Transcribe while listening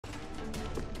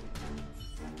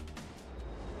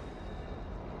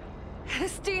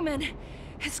This demon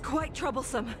is quite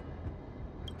troublesome.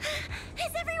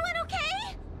 Is everyone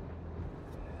okay?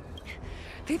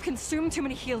 They've consumed too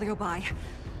many heliobi.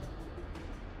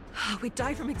 We'd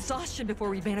die from exhaustion before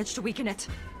we managed to weaken it.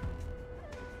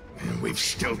 And we've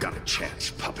still got a chance,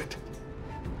 Puppet.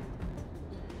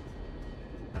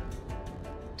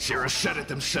 Cirrus said it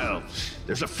themselves.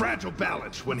 There's a fragile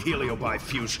balance when heliobi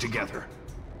fuse together.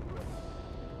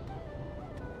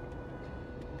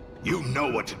 You know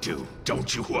what to do,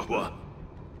 don't you, Huohuo?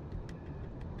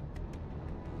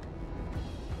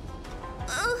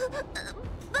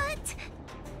 But...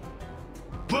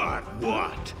 But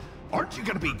what? Aren't you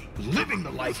gonna be living the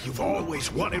life you've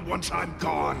always wanted once I'm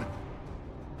gone?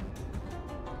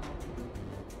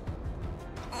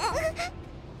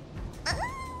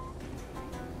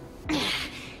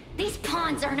 These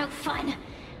pawns are no fun.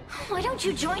 Why don't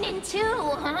you join in too,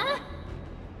 huh?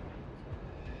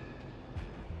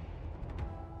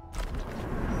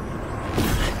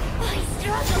 I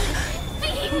struggle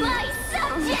being my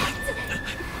subject!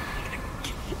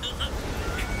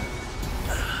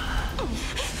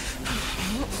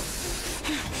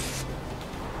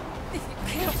 If you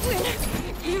can't win,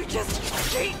 you just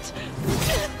cheat!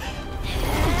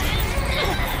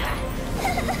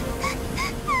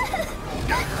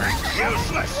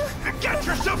 Useless! Get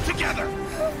yourself together!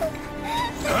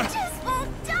 They just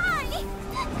won't die!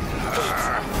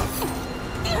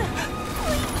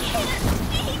 We can't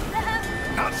beat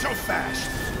them! Not so fast!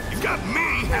 You've got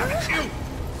me, haven't you?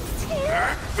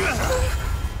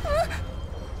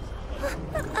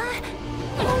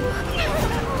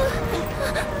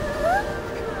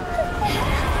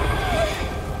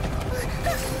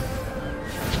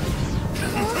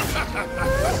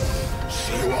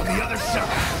 See you on the other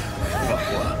side!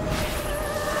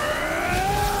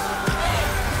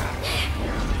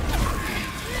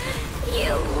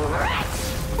 You wretch!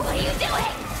 What are you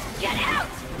doing? Get out!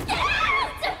 Get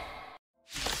out!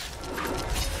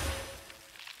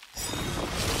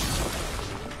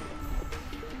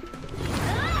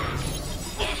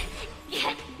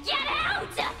 Get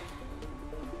out!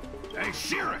 Hey,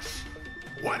 Cirrus!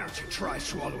 Why don't you try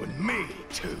swallowing me,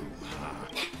 too, huh?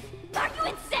 Are you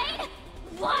insane?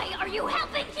 Why are you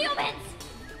helping humans?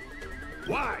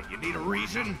 Why? You need a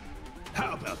reason?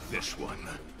 How about this one?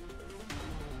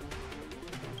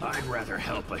 I'd rather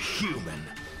help a human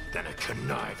than a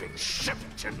conniving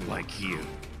simpleton like you.